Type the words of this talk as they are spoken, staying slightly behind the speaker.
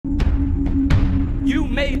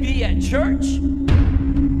may be at church.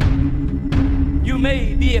 You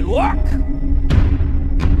may be at work.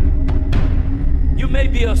 You may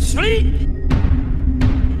be asleep.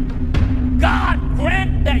 God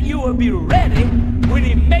grant that you will be ready when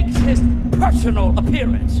he makes his personal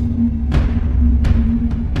appearance.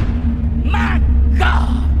 My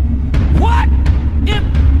God, what if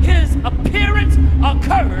his appearance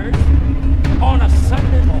occurs on a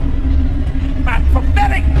Sunday morning? My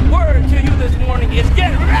prophetic word to you this morning is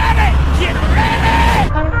get ready! Get ready!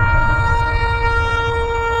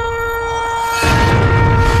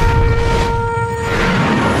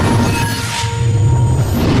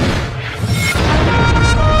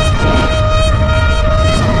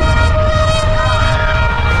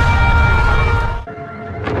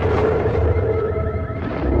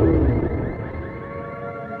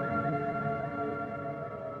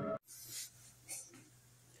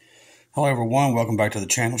 Hello everyone, welcome back to the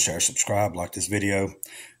channel. Share, subscribe, like this video.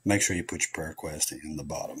 Make sure you put your prayer request in the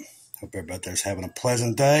bottom. Hope everybody there's having a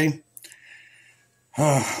pleasant day.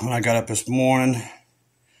 When I got up this morning,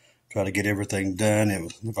 tried to get everything done. It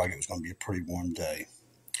looked like it was going to be a pretty warm day.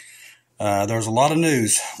 There's a lot of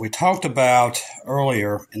news. We talked about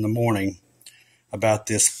earlier in the morning about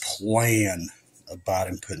this plan of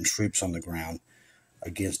Biden putting troops on the ground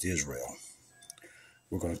against Israel.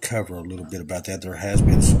 We're going to cover a little bit about that. There has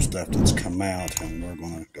been some stuff that's come out, and we're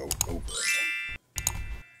going to go over it.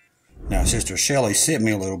 Now, Sister Shelley sent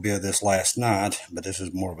me a little bit of this last night, but this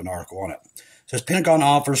is more of an article on it. It says, Pentagon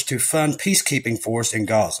offers to fund peacekeeping force in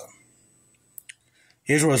Gaza.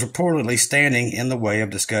 Israel is reportedly standing in the way of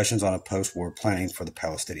discussions on a post-war planning for the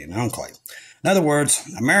Palestinian enclave. In other words,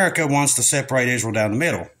 America wants to separate Israel down the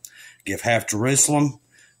middle, give half Jerusalem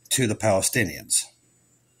to the Palestinians.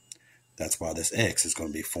 That's why this X is going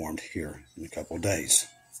to be formed here in a couple of days.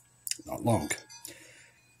 Not long.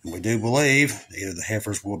 And we do believe either the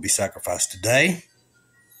heifers will be sacrificed today,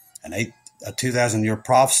 a 2,000-year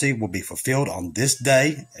prophecy will be fulfilled on this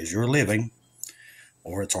day as you're living,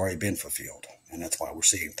 or it's already been fulfilled. And that's why we're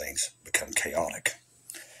seeing things become chaotic.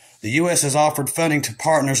 The U.S. has offered funding to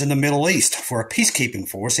partners in the Middle East for a peacekeeping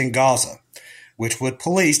force in Gaza, which would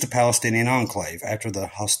police the Palestinian enclave after the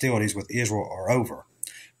hostilities with Israel are over.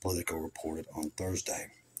 Politico reported on Thursday.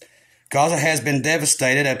 Gaza has been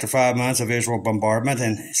devastated after 5 months of Israel bombardment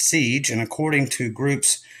and siege, and according to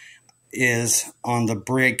groups is on the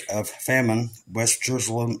brink of famine. West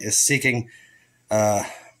Jerusalem is seeking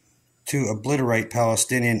to obliterate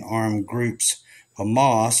Palestinian armed groups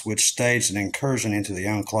Hamas, which staged an incursion into the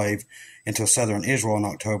enclave into southern Israel in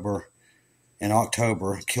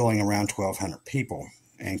October, killing around 1,200 people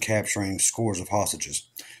and capturing scores of hostages.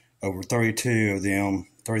 Over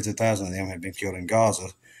 32,000 of them have been killed in Gaza,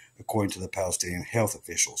 according to the Palestinian health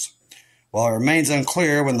officials. While it remains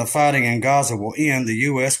unclear when the fighting in Gaza will end, the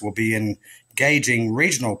U.S. will be engaging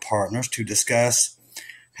regional partners to discuss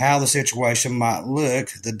how the situation might look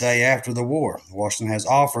the day after the war. Washington has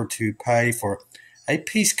offered to pay for a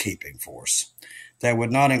peacekeeping force that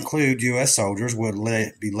would not include U.S. soldiers, would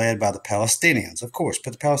be led by the Palestinians. Of course,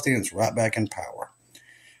 put the Palestinians right back in power.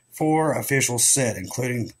 4 officials said,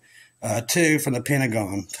 including 2 from the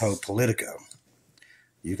Pentagon, told Politico.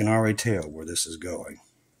 You can already tell where this is going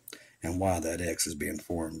and why that X is being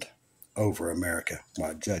formed over America,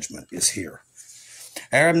 why judgment is here.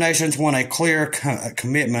 Arab nations want a clear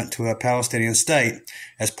commitment to a Palestinian state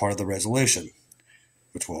as part of the resolution,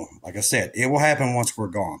 which will, like I said, it will happen once we're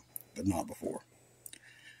gone, but not before.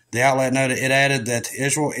 The outlet noted, it added that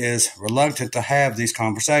Israel is reluctant to have these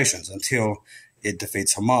conversations until it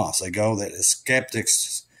defeats Hamas, a goal that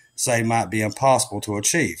skeptics say might be impossible to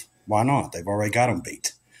achieve. Why not? They've already got them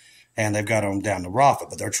beat. And they've got them down to Rafah,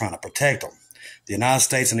 but they're trying to protect them. The United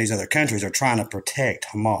States and these other countries are trying to protect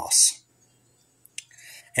Hamas.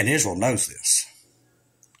 And Israel knows this.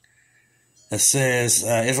 It says,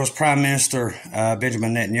 Israel's Prime Minister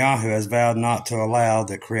Benjamin Netanyahu has vowed not to allow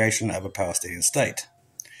the creation of a Palestinian state.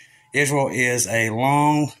 Israel is a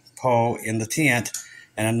long pole in the tent,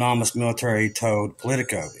 an anonymous military told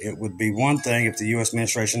Politico. It would be one thing if the U.S.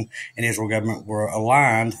 administration and Israel government were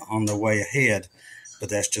aligned on the way ahead, but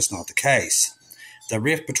that's just not the case. The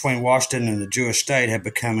rift between Washington and the Jewish state have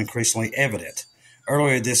become increasingly evident.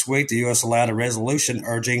 Earlier this week, the U.S. allowed a resolution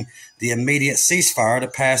urging the immediate ceasefire to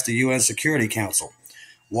pass the UN Security Council.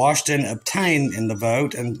 Washington obtained in the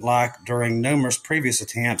vote, and like during numerous previous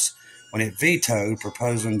attempts when it vetoed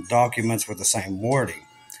proposing documents with the same wording.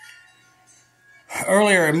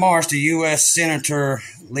 Earlier in March, the U.S. Senator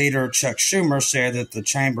leader Chuck Schumer said that the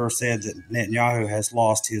chamber said that Netanyahu has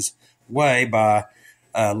lost his way by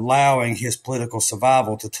allowing his political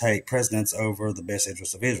survival to take precedence over the best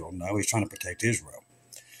interests of Israel. No, he's trying to protect Israel.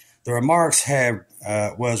 The remarks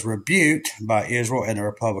was rebuked by Israel and the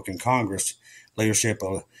Republican Congress leadership,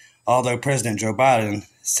 although President Joe Biden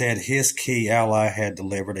said his key ally had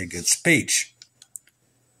delivered a good speech.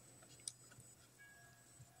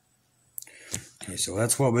 Okay, so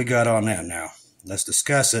that's what we got on that now. Let's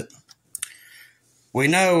discuss it. We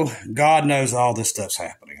know God knows all this stuff's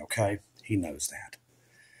happening, okay? He knows that.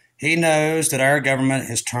 He knows that our government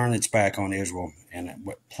has turned its back on Israel and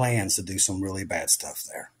plans to do some really bad stuff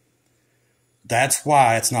there. That's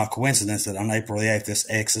why it's not coincidence that on April the 8th, this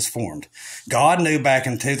X is formed. God knew back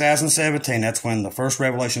in 2017, that's when the first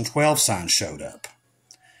Revelation 12 sign showed up.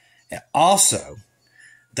 And also,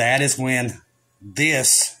 that is when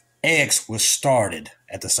this X was started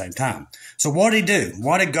at the same time. So what did he do?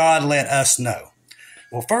 What did God let us know?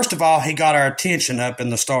 Well, first of all, he got our attention up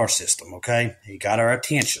in the star system, okay? He got our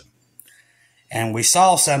attention. And we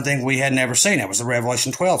saw something we had never seen. It was the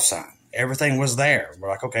Revelation 12 sign. Everything was there. We're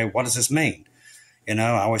like, okay, what does this mean? You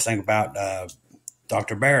know, I always think about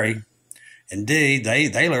Dr. Barry and Dee.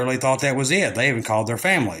 They literally thought that was it. They even called their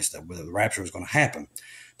families that the rapture was going to happen.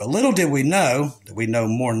 But little did we know, that we know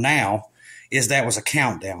more now, is that was a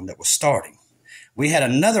countdown that was starting. We had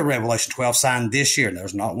another Revelation 12 sign this year, and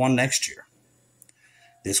there's not one next year.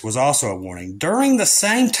 This was also a warning. During the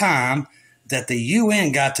same time that the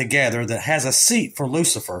UN got together that has a seat for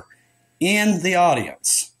Lucifer in the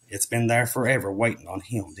audience. It's been there forever waiting on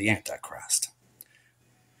him, the Antichrist.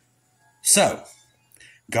 So,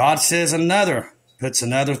 God puts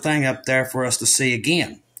another thing up there for us to see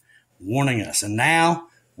again, warning us. And now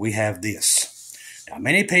we have this. Now,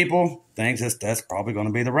 many people think that's probably going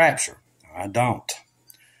to be the rapture. I don't.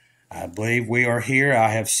 I believe we are here. I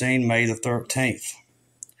have seen May the 13th.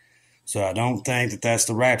 So I don't think that that's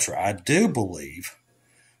the rapture. I do believe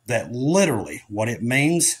that literally what it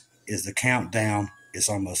means is the countdown is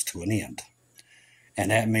almost to an end.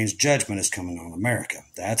 And that means judgment is coming on America.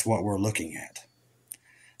 That's what we're looking at.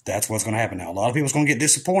 That's what's going to happen. Now, a lot of people's going to get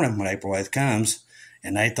disappointed when April 8th comes.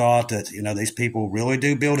 And they thought that, these people really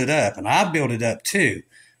do build it up. And I build it up too.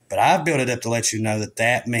 But I've built it up to let you know that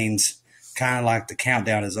that means kind of like the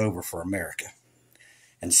countdown is over for America.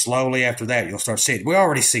 And slowly after that, you'll start seeing it. We're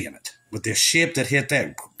already seeing it. With this ship that hit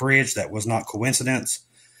that bridge, that was not coincidence.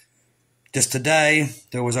 Just today,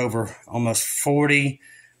 there was over almost 40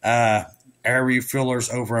 air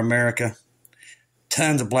refuelers over America.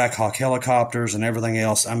 Tons of Black Hawk helicopters and everything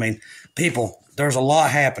else. I mean, people, there's a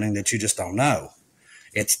lot happening that you just don't know.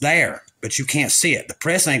 It's there, but you can't see it. The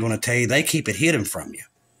press ain't going to tell you. They keep it hidden from you.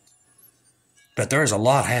 But there's a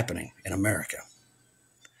lot happening in America.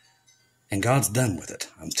 And God's done with it.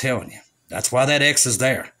 I'm telling you. That's why that X is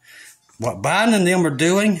there. What Biden and them are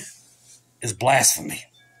doing is blasphemy.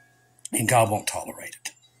 And God won't tolerate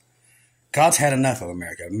it. God's had enough of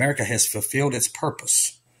America. America has fulfilled its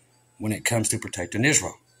purpose when it comes to protecting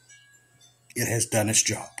Israel. It has done its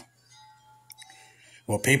job.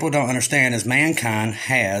 What people don't understand is mankind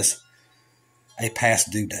has a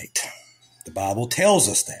past due date. The Bible tells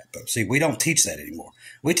us that. But see, we don't teach that anymore.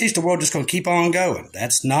 We teach the world just going to keep on going.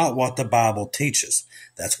 That's not what the Bible teaches.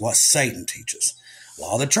 That's what Satan teaches. A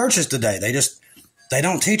lot of the churches today, they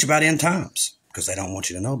don't teach about end times because they don't want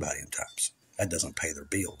you to know about end times. That doesn't pay their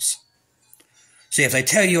bills. See, if they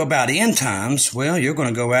tell you about end times, well, you're going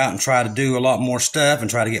to go out and try to do a lot more stuff and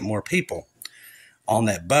try to get more people on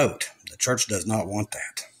that boat. The church does not want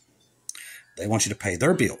that. They want you to pay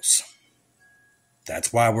their bills.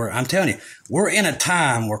 That's why I'm telling you, we're in a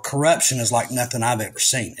time where corruption is like nothing I've ever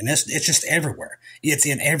seen. And it's just everywhere. It's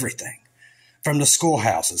in everything. From the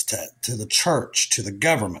schoolhouses to the church to the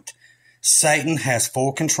government. Satan has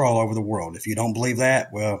full control over the world. If you don't believe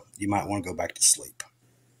that, well, you might want to go back to sleep.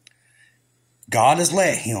 God has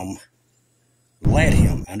let him,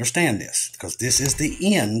 understand this, because this is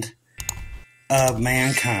the end of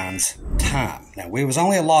mankind's time. Now, we was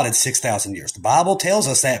only allotted 6,000 years. The Bible tells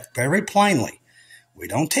us that very plainly. We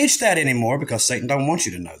don't teach that anymore because Satan don't want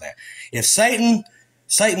you to know that. If Satan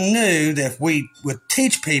knew that if we would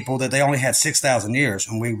teach people that they only had 6,000 years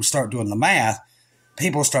and we would start doing the math,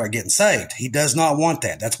 people would start getting saved. He does not want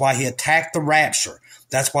that. That's why he attacked the rapture.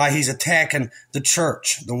 That's why he's attacking the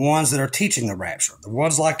church, the ones that are teaching the rapture, the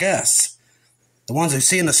ones like us, the ones who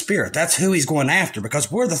see in the spirit. That's who he's going after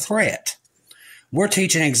because we're the threat. We're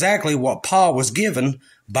teaching exactly what Paul was given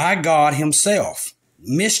by God himself,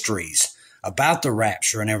 mysteries about the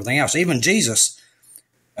rapture and everything else. Even Jesus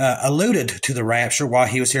alluded to the rapture while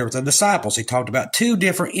he was here with the disciples. He talked about two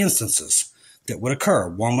different instances that would occur.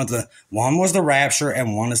 One was the rapture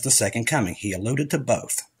and one is the second coming. He alluded to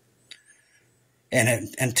both.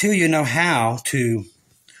 And until you know how to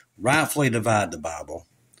rightfully divide the Bible,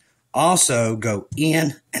 also go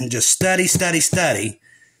in and just study.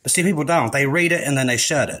 But see, people don't. They read it and then they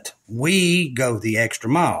shut it. We go the extra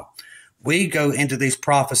mile. We go into these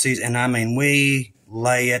prophecies, and we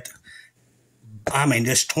lay it,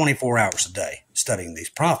 just 24 hours a day studying these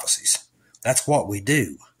prophecies. That's what we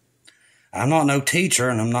do. I'm not no teacher,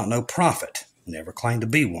 and I'm not no prophet. Never claimed to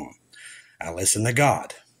be one. I listen to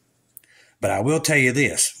God. But I will tell you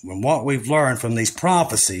this. When what we've learned from these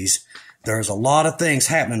prophecies, there's a lot of things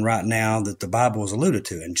happening right now that the Bible has alluded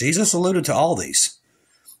to. And Jesus alluded to all these.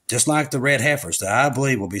 Just like the red heifers that I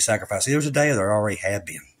believe will be sacrificed either today or there already have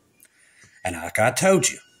been. And like I told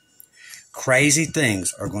you, crazy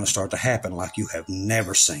things are going to start to happen like you have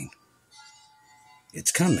never seen.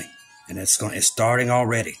 It's coming. And it's starting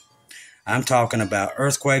already. I'm talking about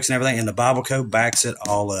earthquakes and everything, and the Bible code backs it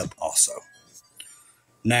all up also.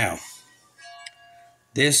 Now,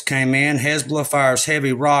 this came in. Hezbollah fires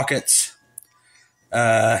heavy rockets.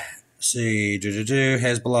 Hezbollah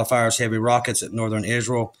fires heavy rockets at northern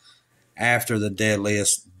Israel after the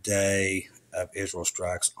deadliest day of Israel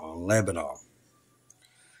strikes on Lebanon.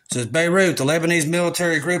 It says Beirut, the Lebanese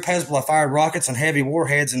military group Hezbollah fired rockets and heavy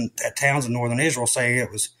warheads at towns in northern Israel, saying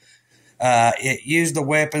it used the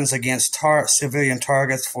weapons against civilian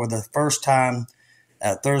targets for the first time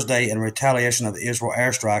Thursday in retaliation of the Israel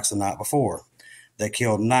airstrikes the night before. They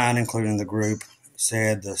killed 9, including the group,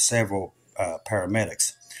 said the several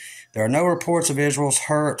paramedics. There are no reports of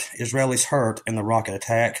Israelis hurt in the rocket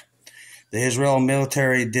attack. The Israeli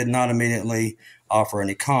military did not immediately offer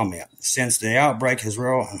any comment. Since the outbreak,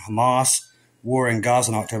 Israel and Hamas war in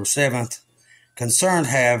Gaza on October 7th, concerns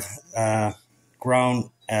have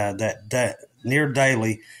grown that near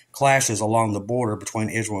daily clashes along the border between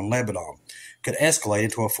Israel and Lebanon could escalate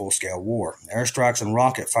into a full-scale war. Airstrikes and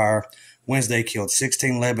rocket fire Wednesday killed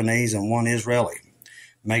 16 Lebanese and 1 Israeli,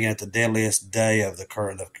 making it the deadliest day of the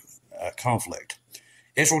current conflict.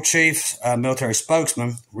 Israel chief military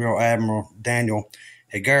spokesman, Rear Admiral Daniel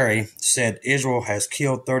Hagari, said Israel has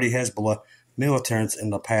killed 30 Hezbollah militants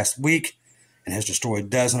in the past week and has destroyed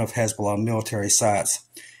dozens of Hezbollah military sites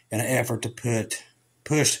in an effort to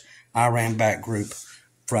push Iran-backed group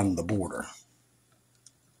from the border.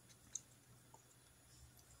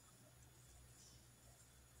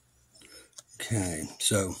 Okay,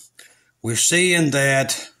 so we're seeing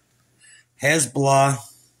that Hezbollah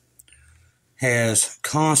has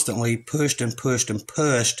constantly pushed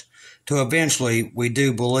to eventually, we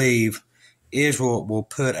do believe, Israel will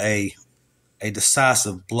put a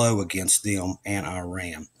decisive blow against them and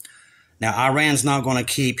Iran. Now, Iran's not going to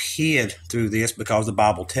keep hid through this because the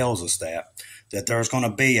Bible tells us that there's going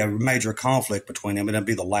to be a major conflict between them, and it'll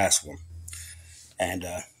be the last one. And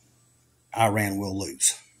Iran will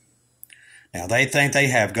lose. Now, they think they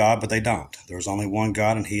have God, but they don't. There's only one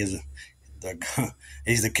God, and He's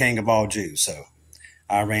the king of all Jews. So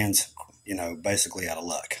Iran's, basically out of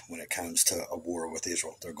luck when it comes to a war with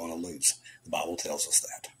Israel. They're going to lose. The Bible tells us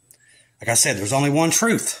that. Like I said, there's only one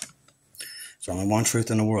truth. There's only one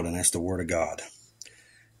truth in the world, and that's the Word of God.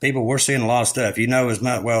 People, we're seeing a lot of stuff. You know as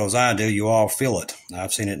well as I do, you all feel it.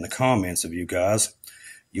 I've seen it in the comments of you guys.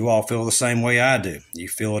 You all feel the same way I do. You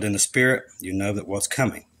feel it in the spirit. You know that what's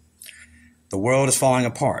coming. The world is falling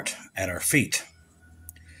apart at our feet.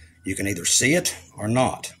 You can either see it or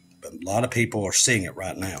not, but a lot of people are seeing it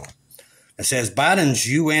right now. It says Biden's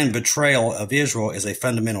UN betrayal of Israel is a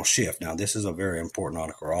fundamental shift. Now, this is a very important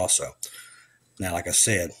article also. Now, like I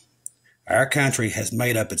said, our country has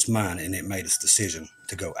made up its mind, and it made its decision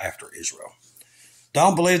to go after Israel.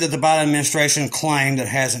 Don't believe that the Biden administration claimed it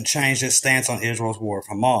hasn't changed its stance on Israel's war with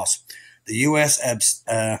Hamas. The U.S.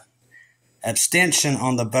 abstention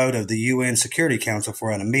on the vote of the UN Security Council for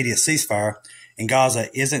an immediate ceasefire in Gaza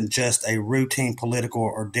isn't just a routine political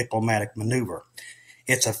or diplomatic maneuver.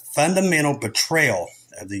 It's a fundamental betrayal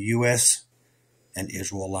of the U.S. and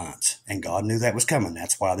Israel alliance. And God knew that was coming.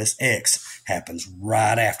 That's why this X happens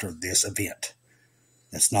right after this event.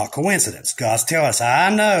 That's not coincidence. God's telling us, I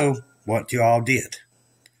know what you all did.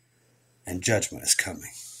 And judgment is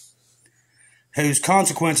coming, whose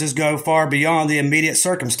consequences go far beyond the immediate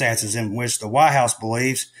circumstances in which the White House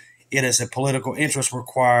believes it is a political interest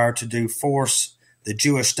required to force the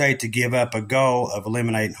Jewish state to give up a goal of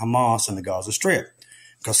eliminating Hamas in the Gaza Strip.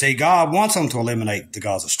 Because, see, God wants them to eliminate the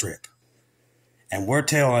Gaza Strip. And we're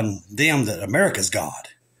telling them that America's God.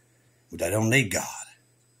 They don't need God.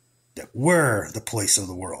 That we're the police of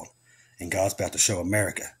the world. And God's about to show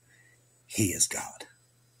America He is God.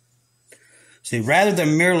 See, rather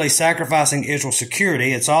than merely sacrificing Israel's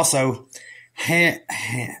security, it's also handing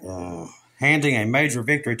a major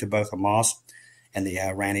victory to both Hamas and the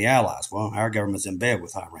Iranian allies. Well, our government's in bed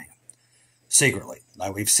with Iran. secretly.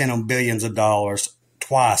 Like we've sent them billions of dollars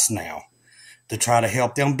twice now to try to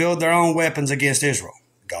help them build their own weapons against Israel.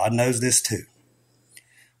 God knows this too.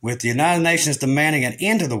 With the United Nations demanding an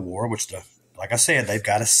end to the war, which, like I said, they've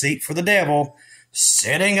got a seat for the devil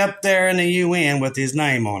sitting up there in the UN with his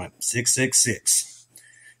name on it, 666.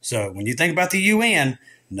 So when you think about the UN,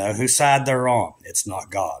 know whose side they're on. It's not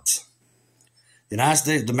God's. The United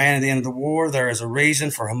States demanding the end of the war. There is a reason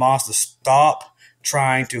for Hamas to stop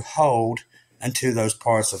trying to hold unto those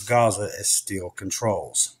parts of Gaza it still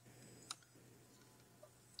controls.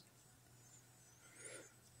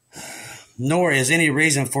 Nor is any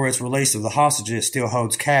reason for its release of the hostages it still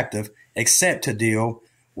holds captive, except to deal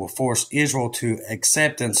will force Israel to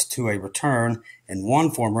acceptance to a return in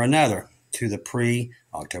one form or another to the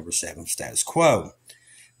pre-October 7th status quo.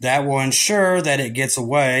 That will ensure that it gets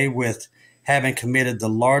away with having committed the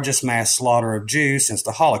largest mass slaughter of Jews since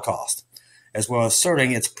the Holocaust, as well as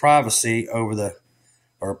asserting its primacy over the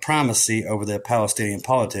Palestinian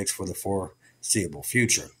politics for the foreseeable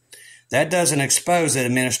future. That doesn't expose the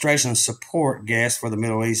administration's support gas for the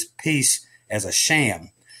Middle East peace as a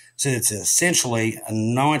sham, since it's essentially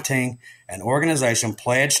anointing an organization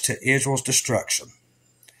pledged to Israel's destruction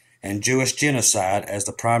and Jewish genocide as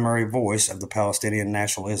the primary voice of the Palestinian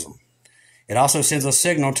nationalism. It also sends a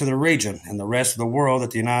signal to the region and the rest of the world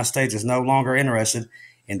that the United States is no longer interested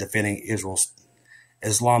in defending Israel's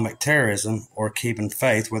Islamic terrorism or keeping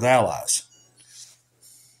faith with allies.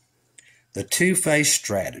 The two-faced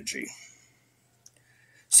strategy.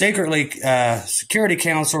 Security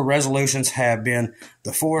Council resolutions have been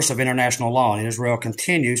the force of international law, and Israel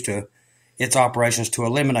continues its operations to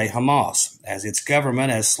eliminate Hamas, as its government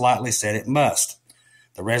has slightly said it must.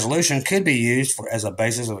 The resolution could be used as a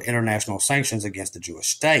basis of international sanctions against the Jewish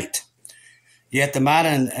state. Yet the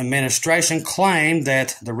Biden administration claimed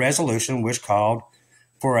that the resolution, which called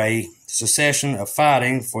for a cessation of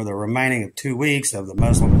fighting for the remaining 2 weeks of the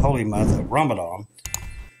Muslim holy month of Ramadan,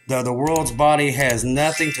 though the world's body has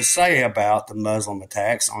nothing to say about the Muslim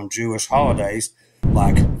attacks on Jewish holidays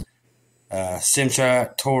like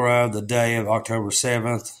Simchat Torah, the day of October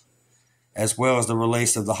 7th, as well as the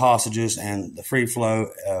release of the hostages and the free flow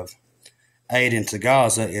of aid into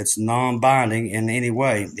Gaza, it's non-binding in any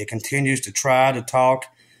way. It continues to try to talk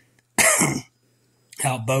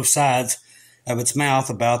out both sides of its mouth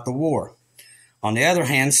about the war. On the other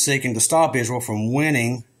hand, seeking to stop Israel from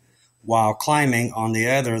winning while claiming on the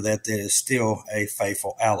other that it is still a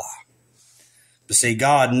faithful ally. But see,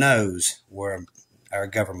 God knows where our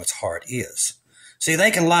government's heart is. See,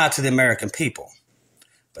 they can lie to the American people,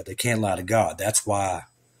 but they can't lie to God. That's why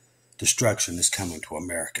destruction is coming to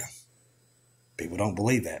America. People don't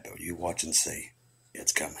believe that, but you watch and see.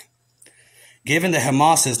 It's coming. Given that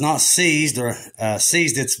Hamas has not seized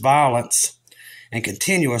its violence and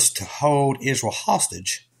continues to hold Israel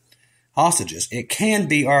hostages, it can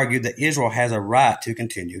be argued that Israel has a right to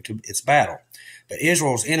continue its battle. But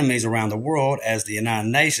Israel's enemies around the world, as the United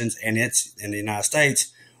Nations and the United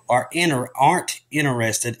States, aren't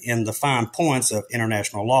interested in the fine points of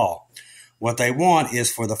international law. What they want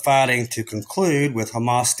is for the fighting to conclude with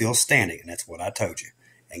Hamas still standing, and that's what I told you.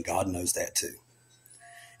 And God knows that too.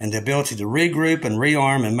 And the ability to regroup and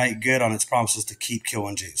rearm and make good on its promises to keep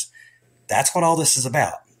killing Jews. That's what all this is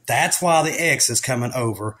about. That's why the X is coming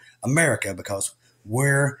over America, because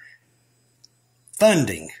we're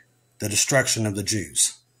funding the destruction of the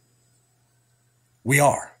Jews. We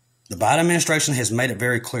are. The Biden administration has made it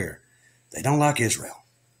very clear. They don't like Israel.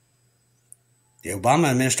 The Obama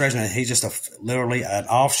administration, he's just literally an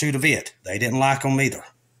offshoot of it. They didn't like him either.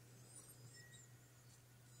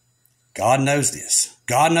 God knows this.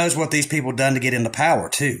 God knows what these people done to get into power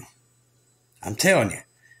too. I'm telling you.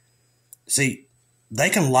 See, they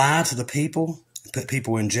can lie to the people, put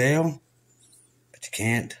people in jail, but you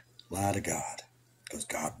can't lie to God, because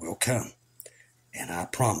God will come. And I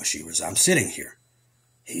promise you, as I'm sitting here,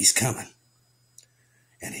 he's coming.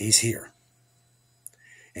 And he's here.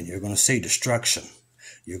 And you're going to see destruction.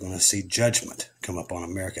 You're going to see judgment come up on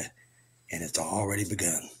America. And it's already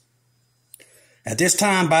begun. At this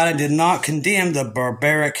time, Biden did not condemn the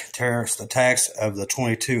barbaric terrorist attacks of the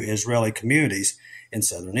 22 Israeli communities in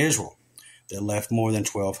southern Israel that left more than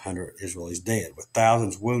 1,200 Israelis dead, with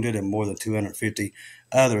thousands wounded and more than 250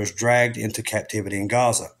 others dragged into captivity in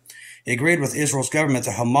Gaza. He agreed with Israel's government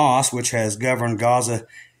that Hamas, which has governed Gaza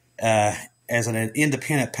as an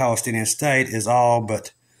independent Palestinian state, is all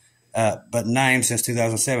but named since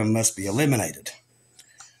 2007, must be eliminated,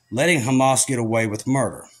 letting Hamas get away with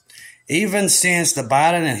murder. Even since the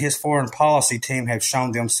Biden and his foreign policy team have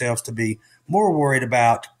shown themselves to be more worried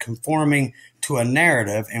about conforming to a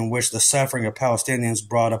narrative in which the suffering of Palestinians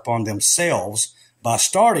brought upon themselves by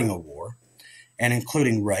starting a war, and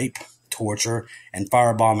including rape, torture, and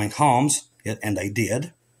firebombing homes, and they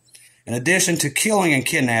did. In addition to killing and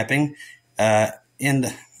kidnapping,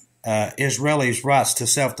 Israelis' rights to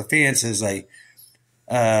self-defense is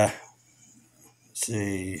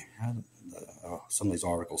some of these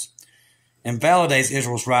articles, invalidates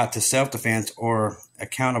Israel's right to self-defense or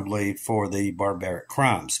accountably for the barbaric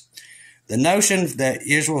crimes. The notion that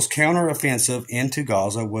Israel's counteroffensive into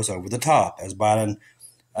Gaza was over the top, as Biden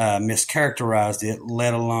mischaracterized it,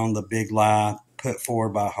 let alone the big lie put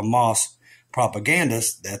forward by Hamas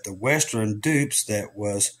propagandists that the Western dupes that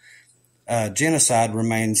was genocide,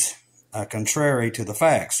 remains contrary to the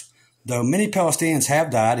facts. Though many Palestinians have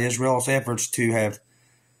died, Israel's efforts to have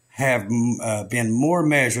been more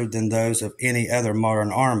measured than those of any other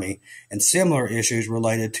modern army, and similar issues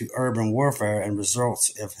related to urban warfare and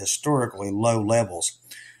results of historically low levels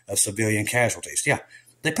of civilian casualties. Yeah,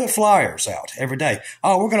 they put flyers out every day.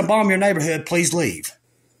 Oh, we're going to bomb your neighborhood. Please leave.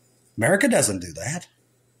 America doesn't do that.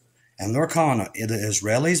 And they're calling the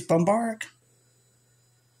Israelis barbaric?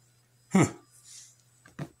 Huh.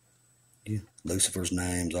 Yeah, Lucifer's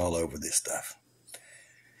name's all over this stuff.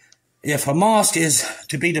 If Hamas is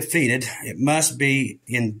to be defeated, it must be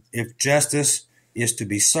if justice is to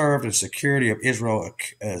be served and security of Israel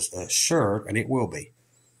is assured, and it will be,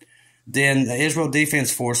 then the Israel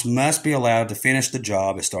Defense Force must be allowed to finish the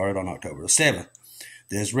job it started on October 7th.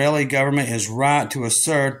 The Israeli government is right to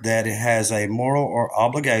assert that it has a moral or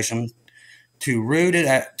obligation to root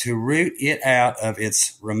it out of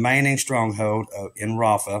its remaining stronghold in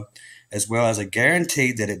Rafah, as well as a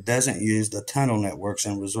guarantee that it doesn't use the tunnel networks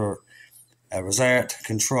and resort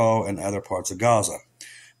control in other parts of Gaza.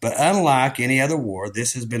 But unlike any other war,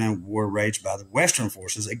 this has been a war waged by the Western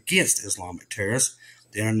forces against Islamic terrorists.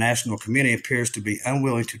 The international community appears to be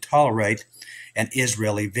unwilling to tolerate an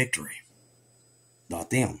Israeli victory. Not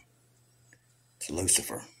them. It's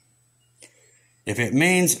Lucifer. If it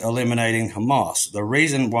means eliminating Hamas, the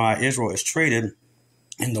reason why Israel is treated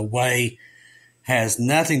in the way has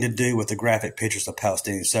nothing to do with the graphic pictures of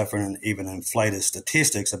Palestinian suffering and even inflated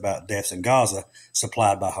statistics about deaths in Gaza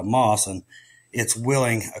supplied by Hamas and its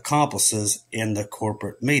willing accomplices in the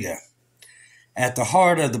corporate media. At the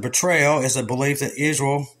heart of the betrayal is a belief that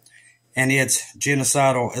Israel and its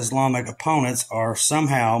genocidal Islamic opponents are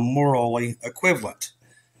somehow morally equivalent.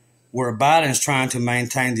 Were Biden trying to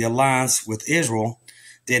maintain the alliance with Israel,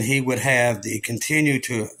 then he would have to continue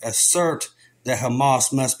to assert that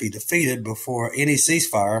Hamas must be defeated before any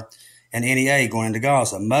ceasefire and any aid going into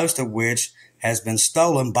Gaza, most of which has been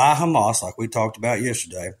stolen by Hamas, like we talked about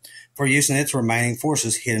yesterday, for using its remaining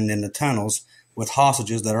forces hidden in the tunnels with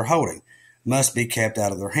hostages that are holding, must be kept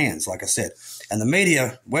out of their hands, like I said. And the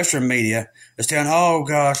media, Western media, is telling, oh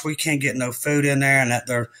gosh, we can't get no food in there, and that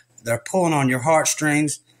they're pulling on your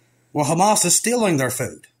heartstrings. Well, Hamas is stealing their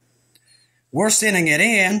food. We're sending it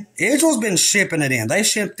in. Israel's been shipping it in. They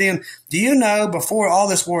shipped in. Do you know, before all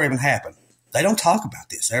this war even happened, they don't talk about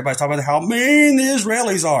this. Everybody's talking about how mean the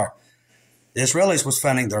Israelis are. The Israelis was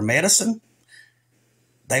funding their medicine.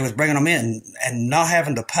 They was bringing them in and not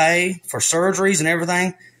having to pay for surgeries and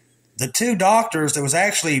everything. The two doctors that was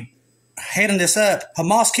actually heading this up,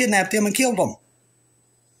 Hamas kidnapped them and killed them.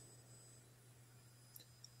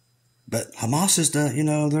 But Hamas is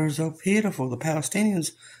they're so pitiful, the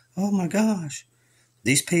Palestinians. Oh my gosh.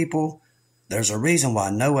 These people, there's a reason why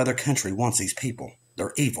no other country wants these people.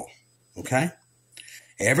 They're evil. Okay?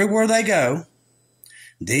 Everywhere they go,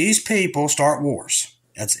 these people start wars.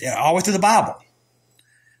 That's always through the Bible.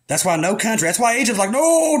 That's why no country, that's why Egypt's like,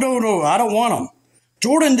 no, I don't want them.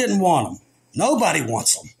 Jordan didn't want them. Nobody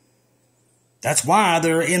wants them. That's why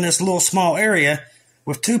they're in this little small area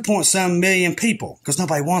with 2.7 million people, because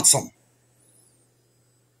nobody wants them.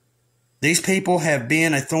 These people have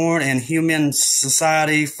been a thorn in human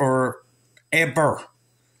society forever.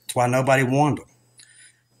 That's why nobody wanted them.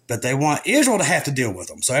 But they want Israel to have to deal with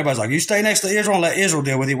them. So everybody's like, you stay next to Israel and let Israel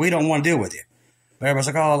deal with you. We don't want to deal with you. But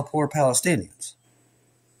everybody's like, oh, the poor Palestinians.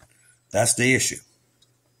 That's the issue.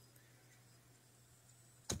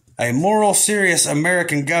 A moral, serious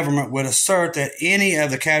American government would assert that any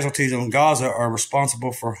of the casualties in Gaza are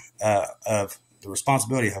responsible for of the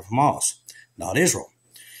responsibility of Hamas, not Israel.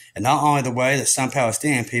 And not only the way that some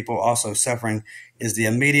Palestinian people also suffering is the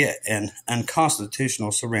immediate and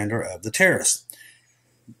unconstitutional surrender of the terrorists.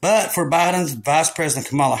 But for Biden's Vice President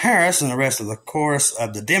Kamala Harris and the rest of the chorus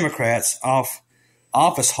of the Democrats,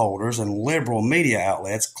 office holders and liberal media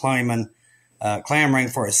outlets clamoring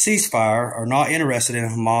for a ceasefire are not interested in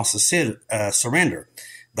Hamas' surrender.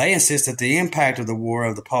 They insist that the impact of the war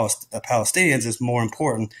of the Palestinians is more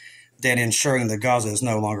important than ensuring that Gaza is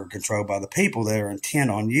no longer controlled by the people that are intent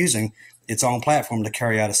on using its own platform to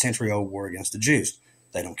carry out a century-old war against the Jews.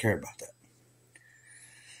 They don't care about that.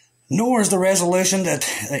 Nor is the resolution that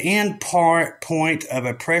the end point of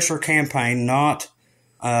a pressure campaign not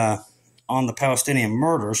on the Palestinian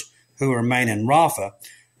murderers who remain in Rafah,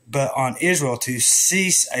 but on Israel to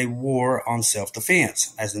cease a war on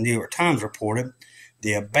self-defense. As the New York Times reported,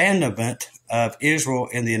 the abandonment of Israel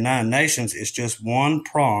in the United Nations is just one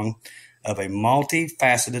prong of a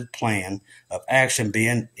multifaceted plan of action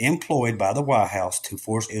being employed by the White House to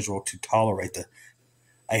force Israel to tolerate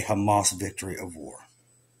a Hamas victory of war.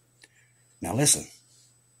 Now listen,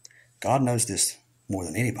 God knows this more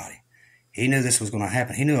than anybody. He knew this was going to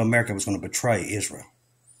happen. He knew America was going to betray Israel.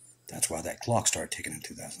 That's why that clock started ticking in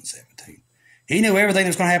 2017. He knew everything that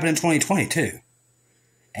was going to happen in 2022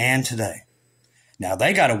 and today. Now,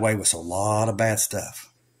 they got away with a lot of bad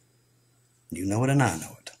stuff. You know it and I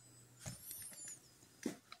know it.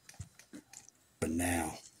 But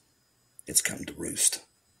now, it's come to roost.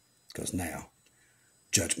 Because now,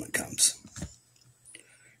 judgment comes.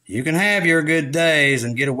 You can have your good days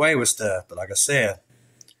and get away with stuff. But like I said,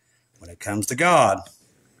 when it comes to God,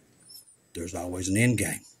 there's always an end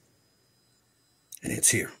game. And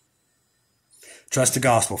it's here. Trust the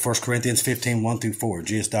gospel. 1 Corinthians 15, 1-4.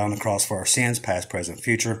 Jesus died on the cross for our sins, past, present,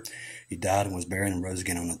 future. He died and was buried and rose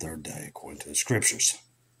again on the third day, according to the scriptures.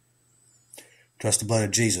 Trust the blood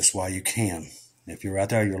of Jesus while you can. If you're out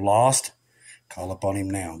there, you're lost, call upon him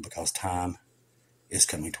now, because time is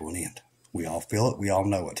coming to an end. We all feel it. We all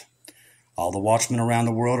know it. All the watchmen around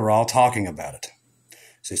the world are all talking about it.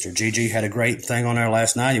 Sister Gigi had a great thing on there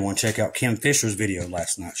last night. You want to check out Kim Fisher's video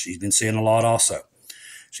last night. She's been seeing a lot also.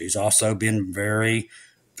 She's also been very,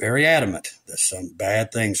 very adamant that some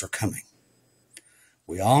bad things are coming.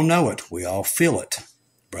 We all know it. We all feel it.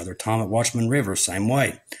 Brother Tom at Watchman River, same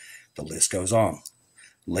way. The list goes on.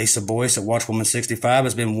 Lisa Boyce at Watchwoman 65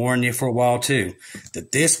 has been warning you for a while too,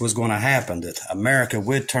 that this was going to happen, that America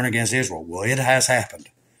would turn against Israel. Well, it has happened.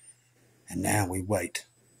 And now we wait.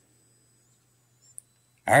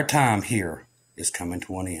 Our time here is coming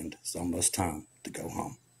to an end. It's almost time to go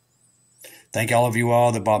home. Thank all of you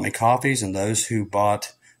all that bought me coffees and those who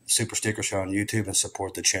bought the Super Sticker Show on YouTube and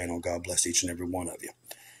support the channel. God bless each and every one of you.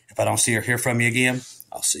 If I don't see or hear from you again,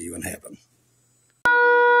 I'll see you in heaven.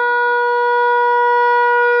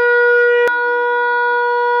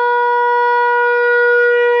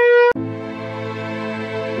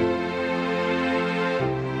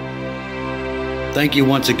 Thank you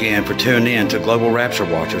once again for tuning in to Global Rapture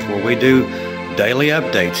Watchers, where we do daily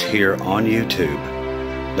updates here on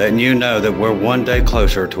YouTube, letting you know that we're one day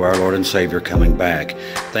closer to our Lord and Savior coming back.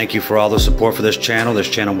 Thank you for all the support for this channel. This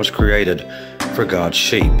channel was created for God's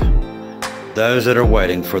sheep, those that are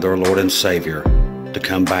waiting for their Lord and Savior to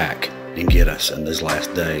come back and get us in these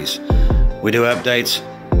last days. We do updates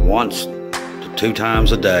once to 2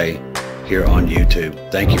 times a day here on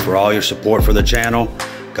YouTube. Thank you for all your support for the channel.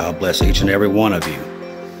 God bless each and every one of you.